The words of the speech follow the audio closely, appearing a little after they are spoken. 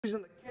Who's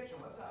in the kitchen?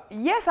 What's up?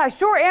 Yes, I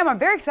sure am. I'm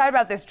very excited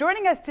about this.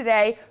 Joining us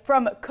today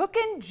from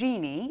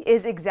CookinGenie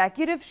is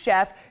executive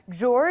chef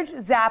George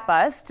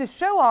Zappas to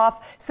show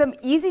off some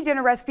easy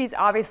dinner recipes.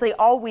 Obviously,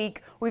 all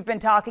week we've been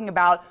talking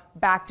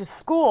about back to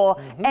school,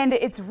 and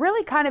it's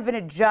really kind of an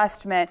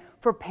adjustment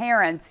for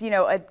parents, you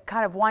know,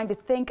 kind of wanting to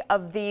think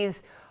of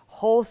these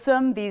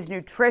wholesome, these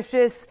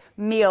nutritious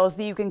meals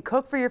that you can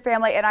cook for your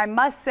family. And I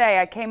must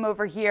say, I came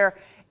over here.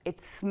 It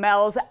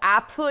smells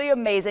absolutely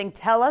amazing.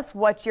 Tell us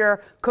what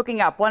you're cooking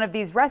up, one of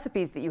these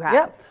recipes that you have.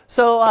 Yep.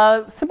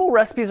 So simple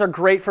recipes are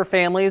great for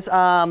families.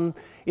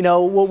 You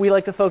know, what we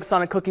like to focus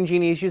on at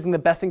CookinGenie is using the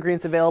best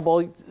ingredients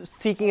available,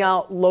 seeking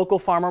out local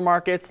farmer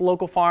markets,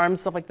 local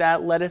farms, stuff like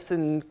that, lettuce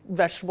and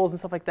vegetables and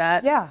stuff like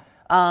that. Yeah.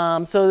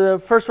 So the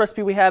first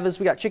recipe we have is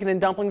we got chicken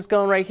and dumplings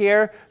going right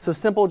here. So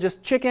simple,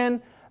 just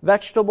chicken,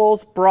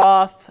 vegetables,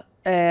 broth,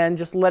 and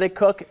just let it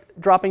cook.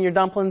 Drop in your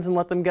dumplings and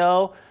let them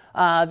go.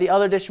 The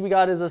other dish we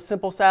got is a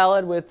simple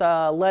salad with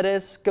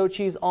lettuce, goat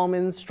cheese,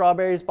 almonds,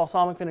 strawberries,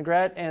 balsamic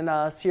vinaigrette,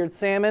 and seared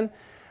salmon.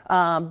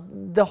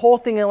 The whole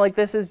thing like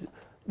this is,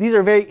 these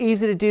are very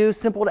easy to do,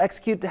 simple to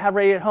execute, to have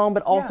ready at home,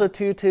 but also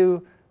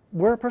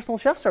we're a personal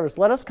chef service.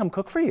 Let us come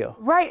cook for you.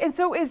 Right, and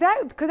so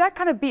could that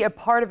kind of be a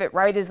part of it,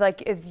 right? Is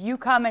like, if you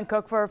come and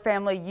cook for a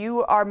family,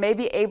 you are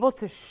maybe able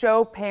to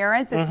show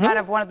parents. It's kind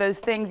of one of those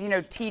things, you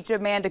know, teach a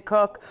man to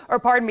cook, or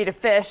pardon me, to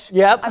fish.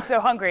 Yep. I'm so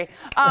hungry.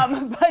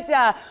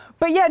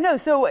 But yeah, no,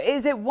 so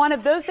is it one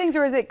of those things,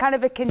 or is it kind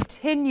of a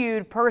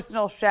continued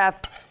personal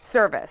chef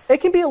service?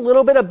 It can be a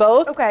little bit of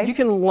both. Okay. You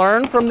can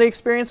learn from the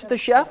experience with the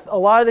chef. A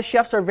lot of the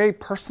chefs are very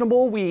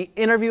personable. We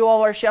interview all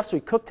of our chefs. We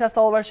cook test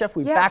all of our chefs.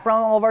 We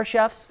background all of our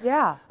chefs.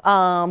 Yeah.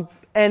 And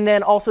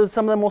then also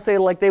some of them will say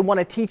like they want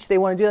to teach, they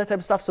want to do that type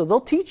of stuff. So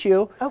they'll teach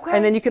you. Okay.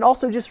 And then you can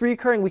also just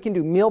recurring. We can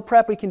do meal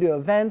prep. We can do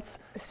events.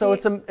 So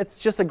it's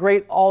just a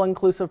great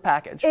all-inclusive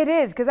package. It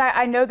is, because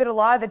I know that a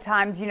lot of the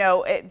times, you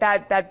know,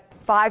 that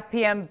 5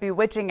 p.m.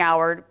 bewitching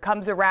hour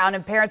comes around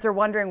and parents are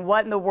wondering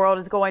what in the world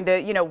is going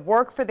to, you know,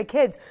 work for the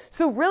kids.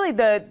 So really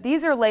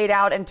these are laid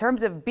out in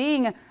terms of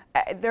being,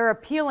 they're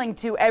appealing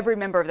to every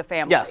member of the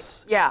family.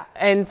 Yes. Yeah.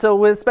 And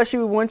so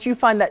especially once you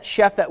find that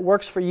chef that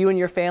works for you and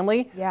your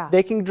family,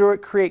 they can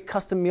create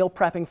custom meal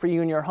prepping for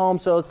you in your home.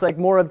 So it's like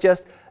more of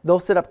just, they'll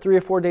set up 3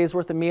 or 4 days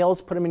worth of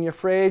meals, put them in your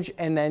fridge,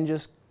 and then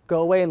just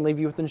go away and leave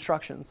you with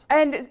instructions.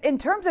 And in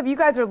terms of, you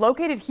guys are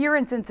located here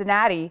in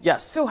Cincinnati.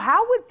 Yes. So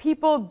how would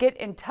people get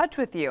in touch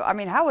with you? I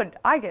mean, how would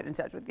I get in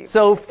touch with you?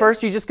 So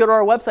first you just go to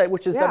our website,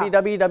 which is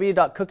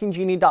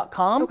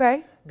www.cookingenie.com.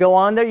 Okay. Go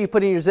on there, you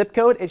put in your zip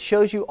code, it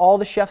shows you all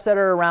the chefs that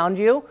are around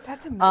you.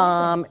 That's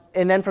amazing.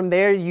 And then from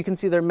there you can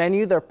see their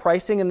menu, their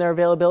pricing, and their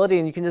availability,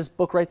 and you can just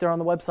book right there on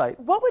the website.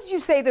 What would you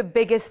say the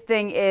biggest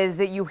thing is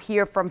that you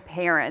hear from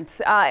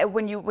parents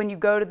when you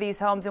go to these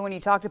homes and when you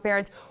talk to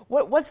parents?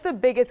 What's the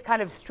biggest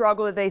kind of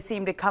struggle that they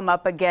seem to come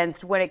up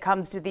against when it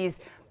comes to these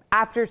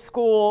after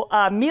school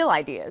meal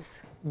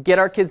ideas? Get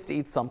our kids to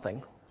eat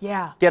something.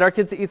 Yeah. Get our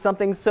kids to eat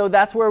something. So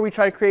that's where we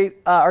try to create,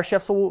 our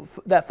chefs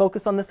that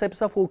focus on this type of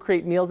stuff will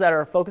create meals that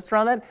are focused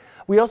around that.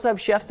 We also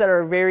have chefs that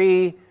are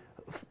very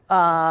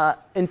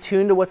in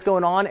tune to what's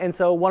going on. And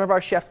so one of our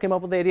chefs came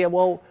up with the idea,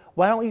 well,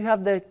 why don't you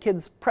have the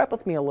kids prep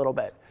with me a little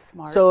bit?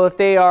 Smart. So if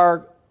they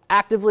are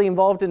actively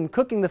involved in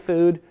cooking the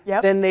food,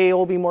 then they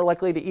will be more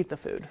likely to eat the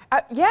food.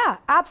 Yeah,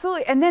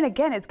 absolutely. And then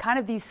again, it's kind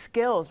of these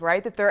skills,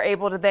 right, that they're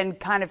able to then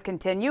kind of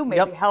continue,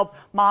 maybe help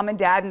mom and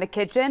dad in the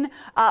kitchen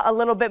a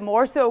little bit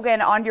more. So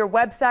again, on your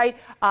website,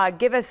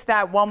 give us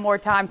that one more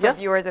time for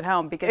viewers at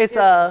home, because it's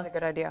a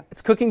good idea.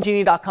 It's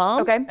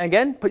CookinGenie.com. Okay.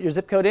 Again, put your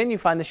zip code in, you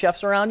find the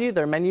chefs around you,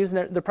 their menus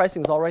and their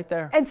pricing is all right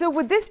there. And so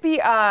would this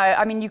be,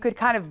 I mean, you could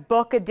kind of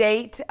book a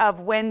date of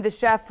when the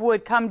chef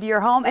would come to your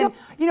home. And,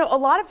 you know, a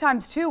lot of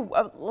times too,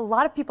 a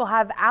lot of people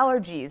have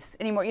allergies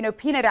anymore, you know,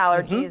 peanut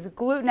allergies,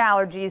 gluten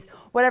allergies,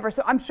 whatever.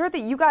 So I'm sure that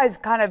you guys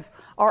kind of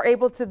are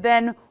able to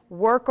then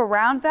work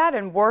around that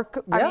and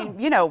work, I mean,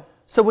 you know.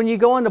 So when you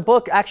go on the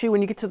book, actually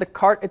when you get to the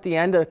cart at the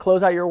end to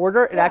close out your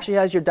order, it actually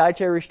has your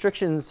dietary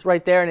restrictions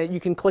right there, and you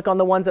can click on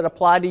the ones that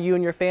apply to you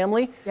and your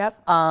family.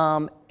 Yep.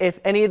 If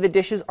any of the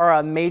dishes are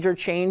a major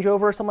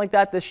changeover or something like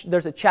that,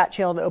 there's a chat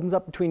channel that opens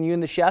up between you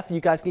and the chef.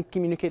 You guys can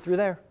communicate through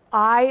there.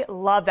 I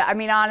love that. I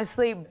mean,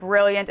 honestly,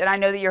 brilliant. And I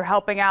know that you're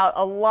helping out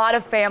a lot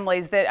of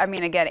families that, I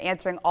mean, again,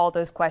 answering all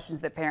those questions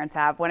that parents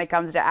have when it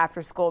comes to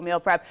after school meal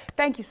prep.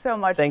 Thank you so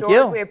much, George. Thank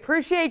you. We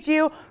appreciate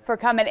you for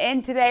coming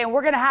in today. And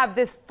we're going to have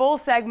this full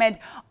segment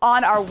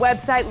on our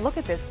website. Look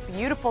at this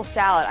beautiful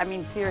salad. I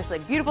mean, seriously,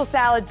 beautiful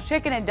salad,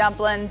 chicken and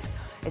dumplings.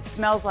 It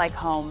smells like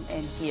home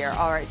in here.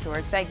 All right,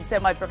 George, thank you so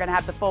much. We're going to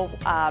have the full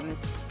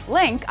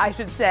link, I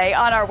should say,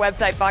 on our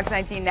website,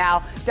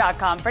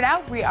 fox19now.com. For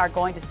now, we are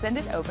going to send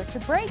it over to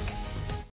break.